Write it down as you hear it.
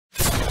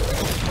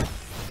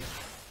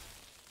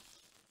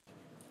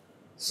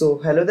So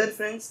hello there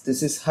friends,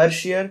 this is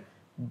Harsh here,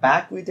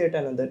 back with yet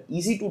another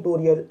easy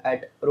tutorial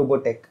at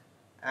Robotech.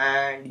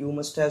 And you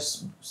must have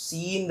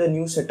seen the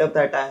new setup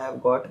that I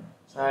have got.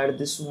 So I had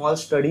this small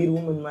study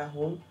room in my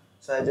home,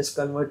 so I just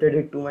converted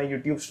it to my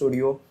YouTube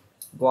studio.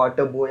 Got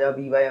a Boya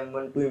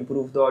BY-M1 to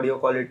improve the audio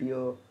quality.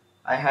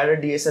 I had a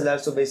DSLR,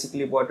 so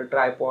basically bought a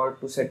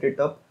tripod to set it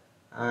up,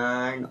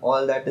 and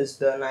all that is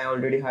done. I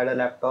already had a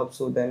laptop,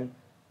 so then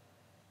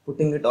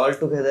putting it all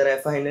together, I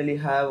finally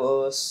have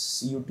a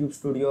YouTube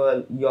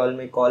studio, you all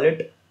may call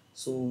it.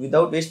 So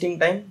without wasting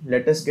time,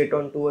 let us get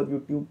onto our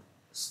YouTube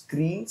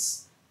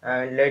screens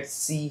and let's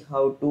see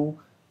how to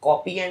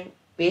copy and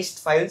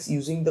paste files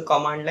using the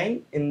command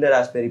line in the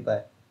Raspberry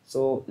Pi.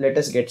 So let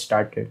us get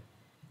started.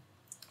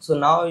 So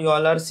now you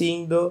all are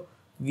seeing the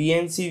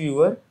VNC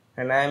viewer,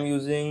 and I am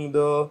using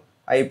the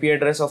IP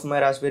address of my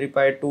Raspberry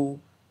Pi to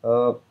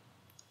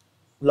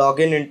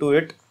log in into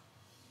it.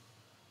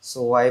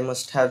 So I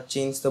must have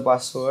changed the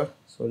password.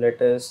 So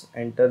let us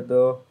enter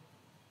the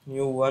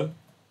new one.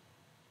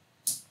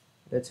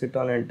 Let's hit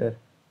on enter.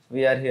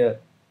 We are here.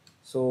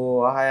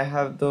 So I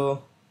have the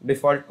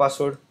default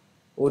password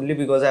only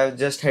because I have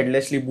just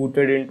headlessly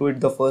booted into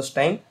it the first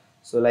time.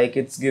 So like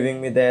it's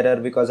giving me the error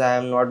because I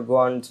have not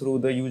gone through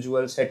the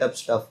usual setup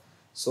stuff.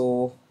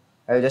 So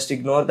I'll just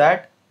ignore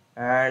that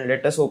and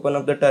let us open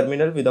up the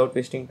terminal without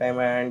wasting time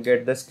and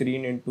get the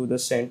screen into the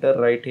center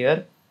right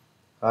here.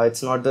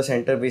 It's not the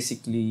center,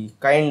 basically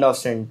kind of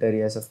center,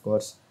 yes, of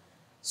course.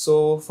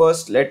 So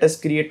first let us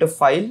create a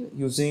file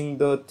using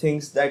the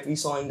things that we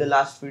saw in the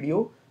last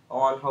video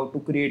on how to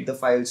create the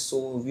files.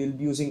 So we'll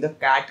be using the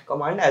cat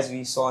command as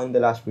we saw in the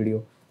last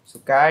video. So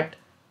cat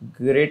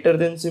greater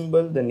than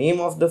symbol, the name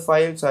of the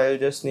file, so I'll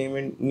just name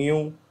it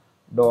new.txt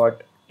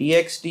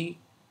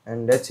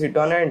and let's hit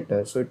on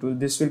enter. So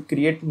this will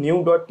create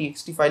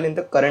new.txt file in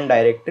the current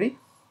directory,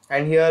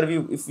 and here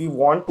if we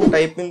want to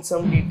type in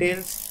some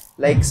details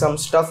like some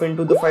stuff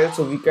into the file,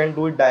 so we can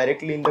do it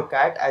directly in the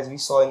cat as we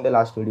saw in the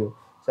last video.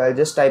 So I'll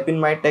just type in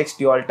my text,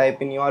 you all type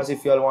in yours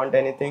if you all want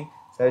anything.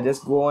 So I'll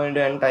just go in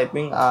and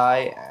typing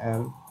I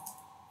am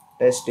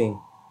testing,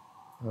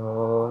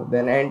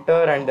 then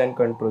enter and then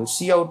control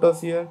C out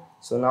of here.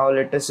 So now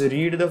let us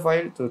read the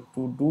file. So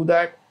to do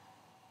that,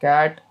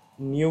 cat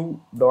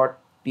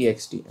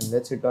new.txt and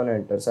let's hit on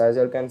enter. So as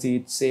you can see,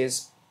 it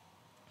says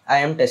I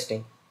am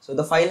testing. So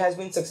the file has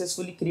been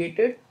successfully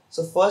created.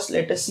 So first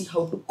let us see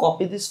how to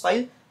copy this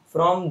file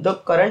from the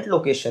current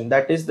location,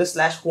 that is the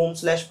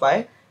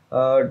 /home/pi,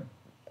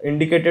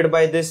 indicated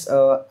by this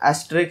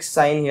asterisk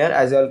sign here.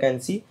 As you all can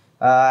see,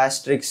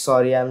 asterisk,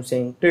 sorry, I'm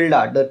saying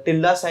tilde. The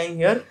tilde sign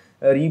here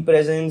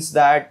represents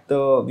that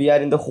we are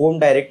in the home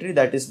directory,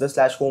 that is the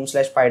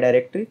 /home/pi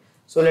directory.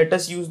 So let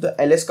us use the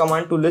ls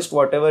command to list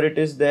whatever it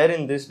is there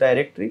in this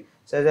directory.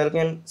 So as you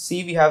can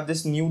see, we have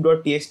this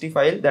new.txt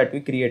file that we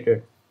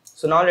created.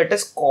 So now let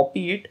us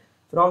copy it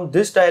from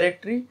this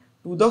directory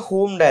to the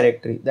home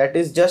directory, that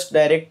is just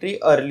directory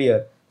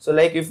earlier. So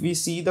like if we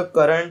see the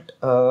current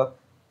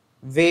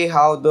way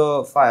how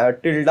the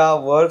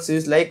tilde works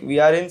is like we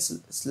are in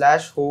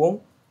 /home/pi.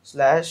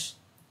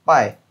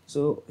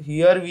 So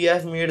here we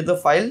have made the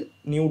file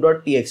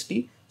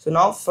new.txt. So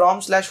now from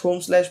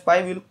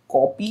 /home/pi we'll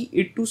copy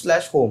it to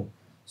 /home.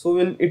 So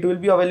it will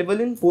be available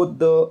in both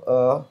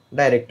the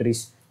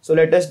directories. So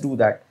let us do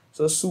that.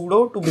 So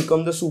sudo to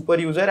become the super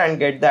user and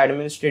get the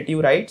administrative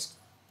rights,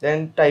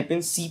 then type in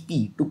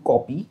cp to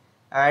copy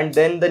and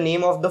then the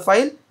name of the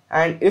file,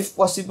 and if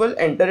possible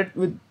enter it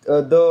with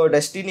the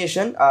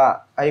destination,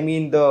 I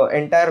mean the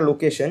entire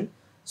location,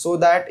 so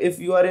that if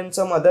you are in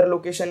some other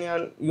location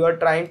you are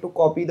trying to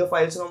copy the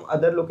files from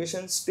other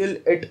locations, still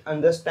it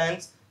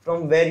understands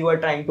from where you are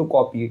trying to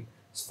copy it.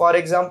 For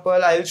example,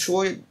 I will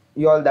show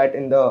you all that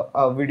in the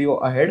video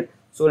ahead.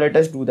 So let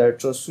us do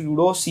that. So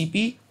sudo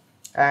cp,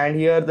 and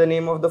here the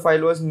name of the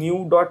file was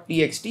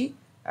new.txt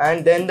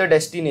and then the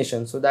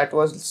destination, so that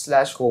was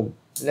 /home.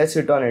 Let's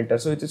hit on enter.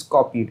 So it is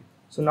copied.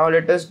 So now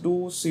let us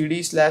do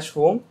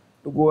cd/home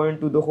to go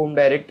into the home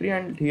directory,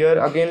 and here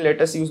again let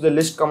us use the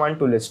list command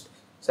to list.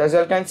 So as you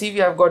all can see, we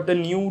have got the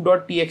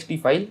new.txt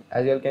file,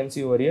 as you all can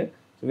see over here.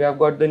 So we have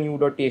got the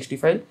new.txt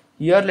file.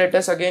 Here let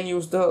us again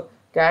use the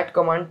cat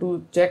command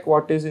to check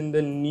what is in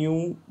the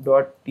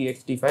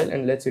new.txt file,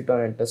 and let's hit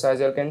on enter. So as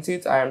you all can see,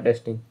 it's I am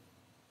testing.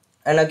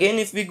 And again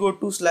if we go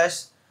to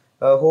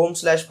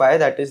 /home/pi,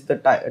 that is the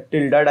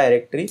tilde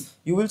directory,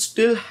 you will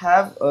still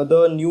have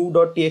the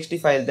new.txt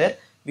file there,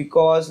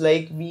 because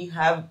like we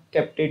have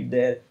kept it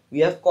there,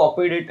 we have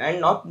copied it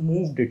and not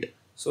moved it.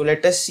 So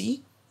let us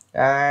see,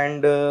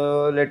 and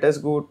let us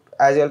go,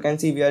 as you all can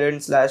see we are in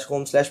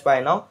 /home/pi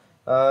now.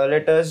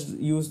 Let us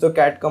use the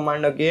cat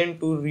command again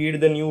to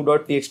read the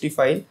new.txt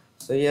file.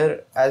 So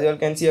here as you all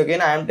can see,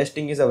 again I am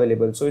testing is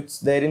available, so it's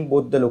there in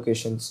both the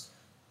locations.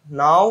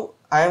 Now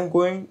I am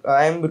going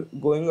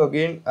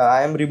again,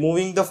 I am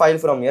removing the file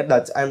from here,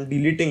 that's I am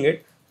deleting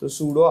it. So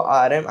sudo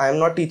rm, I am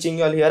not teaching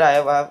you all here, I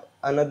have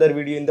another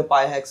video in the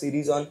pi hack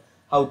series on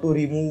how to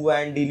remove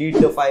and delete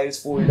the files,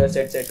 folders,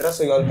 etc.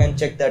 So you all can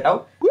check that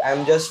out. I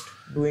am just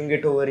doing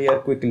it over here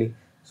quickly.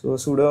 So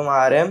sudo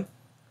rm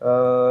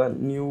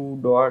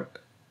new.txt.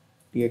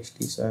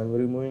 So I'm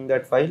removing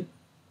that file.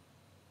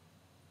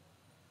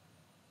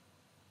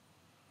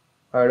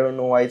 I don't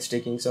know why it's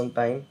taking some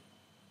time,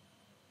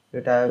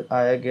 but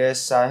I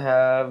guess I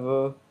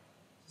have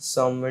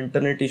some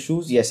internet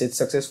issues. Yes, it's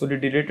successfully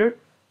deleted.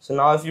 So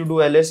now if you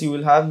do ls, you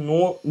will have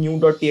no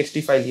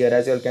new.txt file here.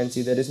 As you all can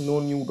see, there is no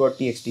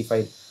new.txt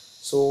file.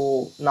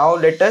 So now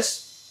let us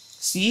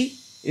see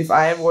if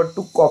I want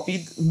to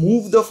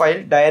move the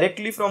file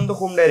directly from the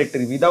home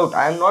directory without,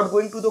 I am not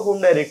going to the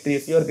home directory.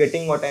 If you are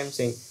getting what I am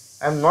saying,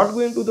 I am not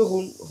going to the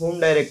home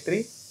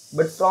directory,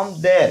 but from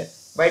there,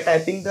 by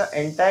typing the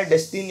entire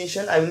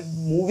destination, I will be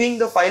moving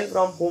the file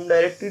from home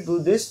directory to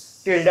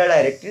this tilde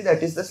directory,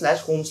 that is the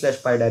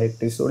 /home/pi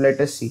directory. So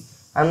let us see.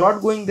 I'm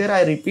not going there,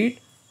 I repeat,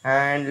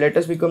 and let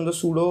us become the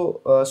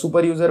sudo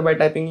super user by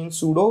typing in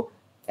sudo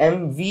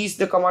mv is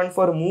the command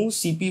for move,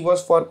 cp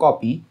was for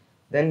copy,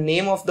 then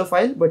name of the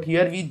file, but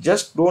here we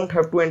just don't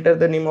have to enter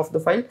the name of the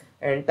file,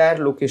 entire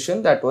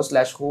location, that was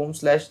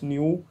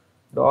 /home/new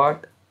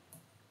dot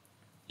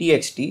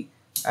txt,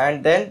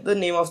 and then the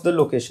name of the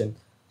location,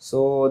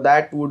 so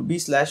that would be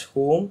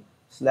 /home/pi,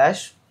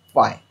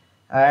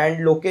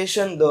 and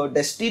location, the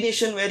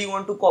destination where you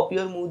want to copy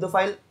or move the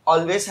file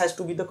always has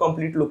to be the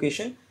complete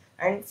location,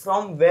 and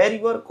from where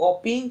you are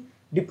copying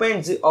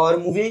depends, or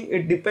moving,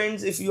 it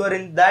depends. If you are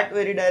in that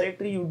very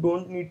directory, you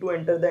don't need to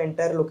enter the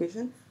entire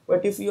location,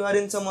 but if you are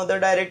in some other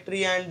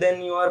directory and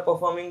then you are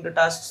performing the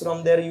tasks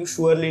from there, you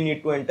surely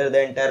need to enter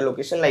the entire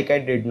location like I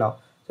did now.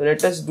 So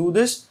let us do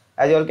this.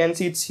 As you all can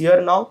see, it's here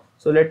now.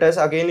 So let us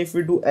again, if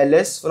we do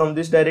ls, from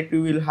this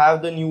directory we will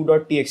have the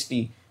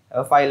new.txt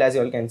file, as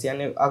you all can see,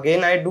 and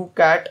again I do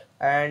cat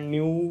and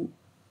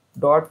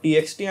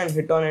new.txt and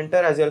hit on enter.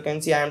 As you all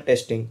can see, I am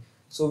testing.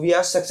 So we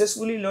have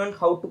successfully learned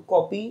how to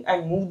copy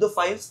and move the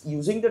files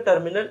using the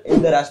terminal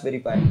in the Raspberry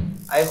Pi.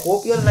 I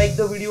hope you all like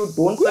the video.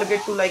 Don't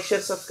forget to like,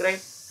 share, subscribe,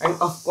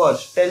 and of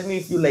course tell me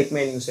if you like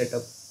my new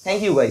setup.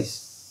 Thank you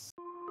guys.